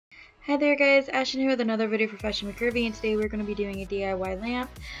Hi there guys, Ashton here with another video for FashionMeCurvy, and today we're going to be doing a DIY lamp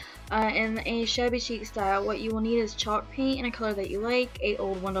in a Shabby Chic style. What you will need is chalk paint in a color that you like, a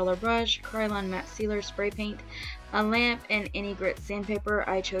old $1 brush, Krylon matte sealer spray paint, a lamp, and any grit sandpaper.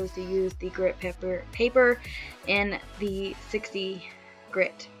 I chose to use the grit paper in the 60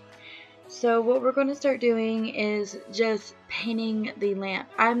 grit. So what we're going to start doing is just painting the lamp.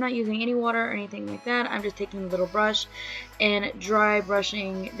 I'm not using any water or anything like that. I'm just taking a little brush and dry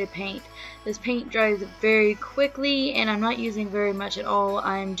brushing the paint. This paint dries very quickly and I'm not using very much at all.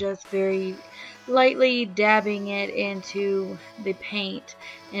 I'm just very lightly dabbing it into the paint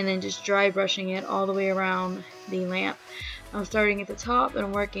and then just dry brushing it all the way around the lamp. I'm starting at the top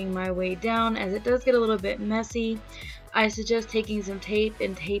and working my way down. As it does get a little bit messy, I suggest taking some tape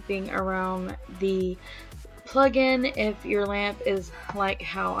and taping around the plug-in if your lamp is like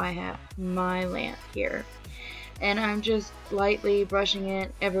how I have my lamp here. And I'm just lightly brushing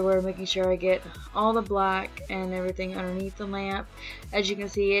it everywhere, making sure I get all the black and everything underneath the lamp. As you can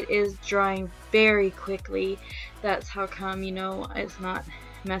see, it is drying very quickly. That's how come, you know, it's not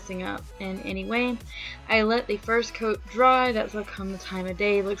messing up in any way. I let the first coat dry. That's how come the time of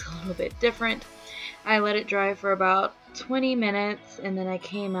day looks a little bit different. I let it dry for about 20 minutes and then I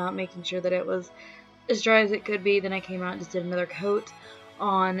came out making sure that it was as dry as it could be. Then I came out and just did another coat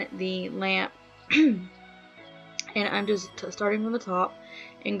on the lamp. And I'm just starting from the top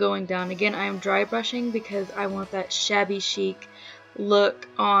and going down. Again, I am dry brushing because I want that shabby chic look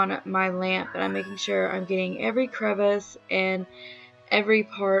on my lamp, and I'm making sure I'm getting every crevice and every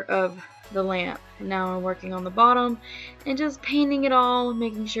part of the lamp. Now I'm working on the bottom and just painting it all,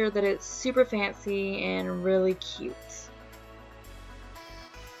 making sure that it's super fancy and really cute.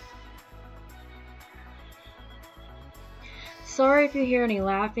 Sorry if you hear any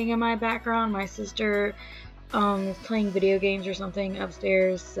laughing in my background. My sister is playing video games or something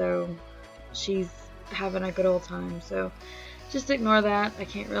upstairs, so she's having a good old time, so just ignore that. I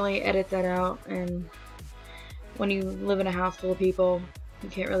can't really edit that out, and when you live in a house full of people, you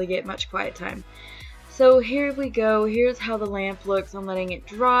can't really get much quiet time. So here we go. Here's how the lamp looks. I'm letting it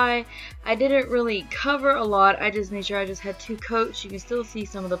dry. I didn't really cover a lot. I just made sure I just had 2 coats. You can still see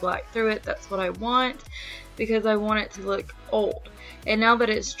some of the black through it. That's what I want because I want it to look old. And now that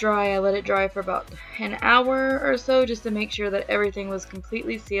it's dry, I let it dry for about an hour or so just to make sure that everything was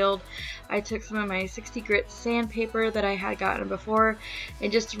completely sealed. I took some of my 60 grit sandpaper that I had gotten before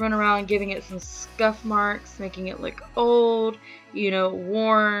and just to run around giving it some scuff marks, making it look old, you know,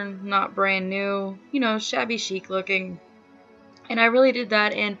 worn, not brand new, you know, shabby chic looking. And I really did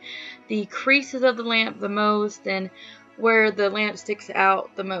that in the creases of the lamp the most and where the lamp sticks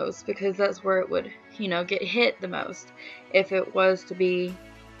out the most, because that's where it would, you know, get hit the most if it was to be,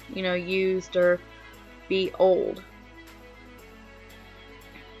 you know, used or be old.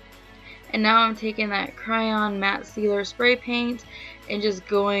 And now I'm taking that Krylon matte sealer spray paint and just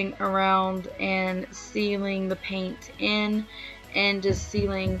going around and sealing the paint in and just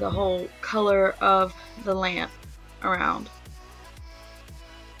sealing the whole color of the lamp around.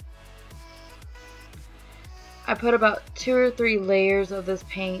 I put about 2 or 3 layers of this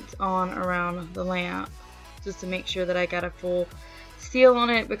paint on around the lamp just to make sure that I got a full seal on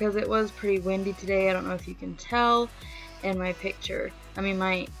it because it was pretty windy today. I don't know if you can tell in my picture, I mean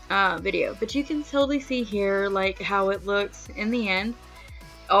my video, but you can totally see here like how it looks in the end,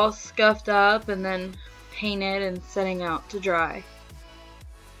 all scuffed up and then painted and setting out to dry.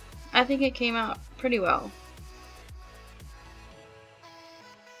 I think it came out pretty well.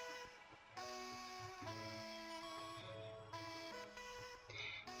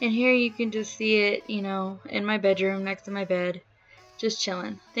 And here you can just see it, you know, in my bedroom next to my bed, just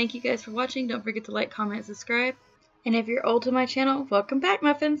chilling. Thank you guys for watching. Don't forget to like, comment, subscribe. And if you're old to my channel, welcome back,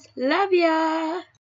 muffins. Love ya!